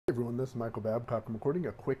This is Michael Babcock. I'm recording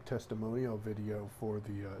a quick testimonial video for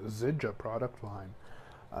the Zija product line.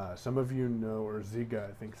 Some of you know, or Zija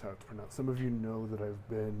I think is how it's pronounced, some of you know that I've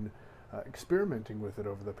been experimenting with it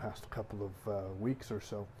over the past couple of weeks or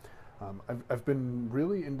so. I've been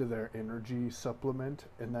really into their energy supplement,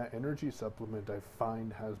 and that energy supplement I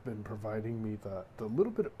find has been providing me the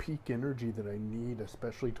little bit of peak energy that I need,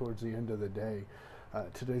 especially towards the end of the day.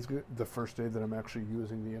 Today's the first day that I'm actually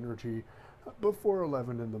using the energy before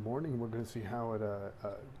 11 in the morning. We're going to see how it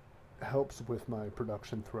helps with my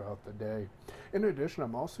production throughout the day. In addition,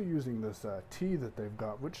 I'm also using this tea that they've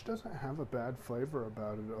got, which doesn't have a bad flavor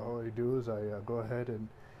about it. All I do is I go ahead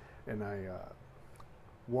and I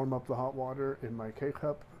warm up the hot water in my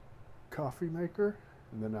K-cup coffee maker,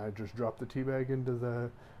 and then I just drop the tea bag into the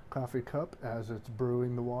coffee cup as it's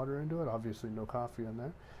brewing the water into it. Obviously no coffee in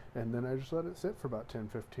there. And then I just let it sit for about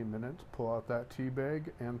 10-15 minutes, pull out that tea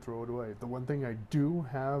bag and throw it away. The one thing I do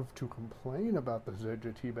have to complain about the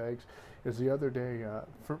Zija tea bags is the other day,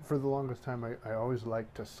 for the longest time, I always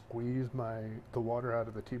like to squeeze the water out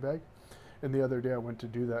of the tea bag. And the other day I went to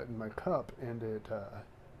do that in my cup, and the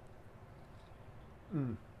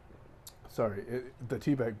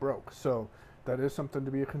tea bag broke. So that is something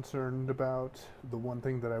to be concerned about. The one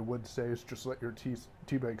thing that I would say is just let your tea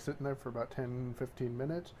bag sit in there for about 10-15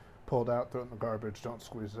 minutes, pull it out, throw it in the garbage, don't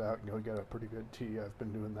squeeze it out, and you'll get a pretty good tea. I've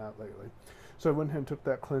been doing that lately. So I went ahead and took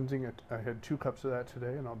that cleansing. I had 2 cups of that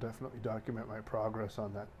today, and I'll definitely document my progress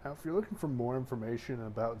on that. Now, if you're looking for more information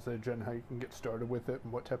about Zija and how you can get started with it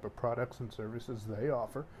and what type of products and services they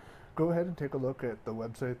offer, go ahead and take a look at the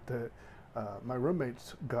website that my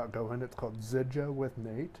roommates got going. It's called Zija with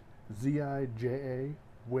Nate, Zija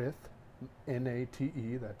with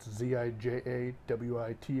N-A-T-E, that's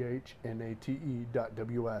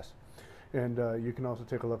ZIJAWITHNATE.WS. And you can also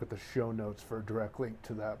take a look at the show notes for a direct link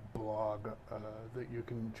to that blog that you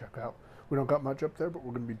can check out. We don't got much up there, but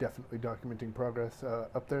we're going to be definitely documenting progress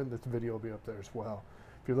up there, and this video will be up there as well.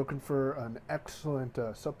 If you're looking for an excellent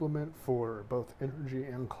supplement for both energy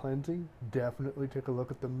and cleansing, definitely take a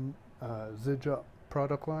look at the Zija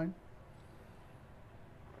product line.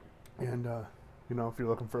 And you know, if you're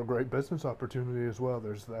looking for a great business opportunity as well,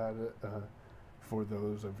 there's that for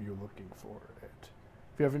those of you looking for it.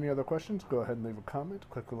 If you have any other questions, go ahead and leave a comment,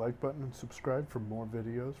 click the like button, and subscribe for more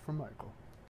videos from Michael.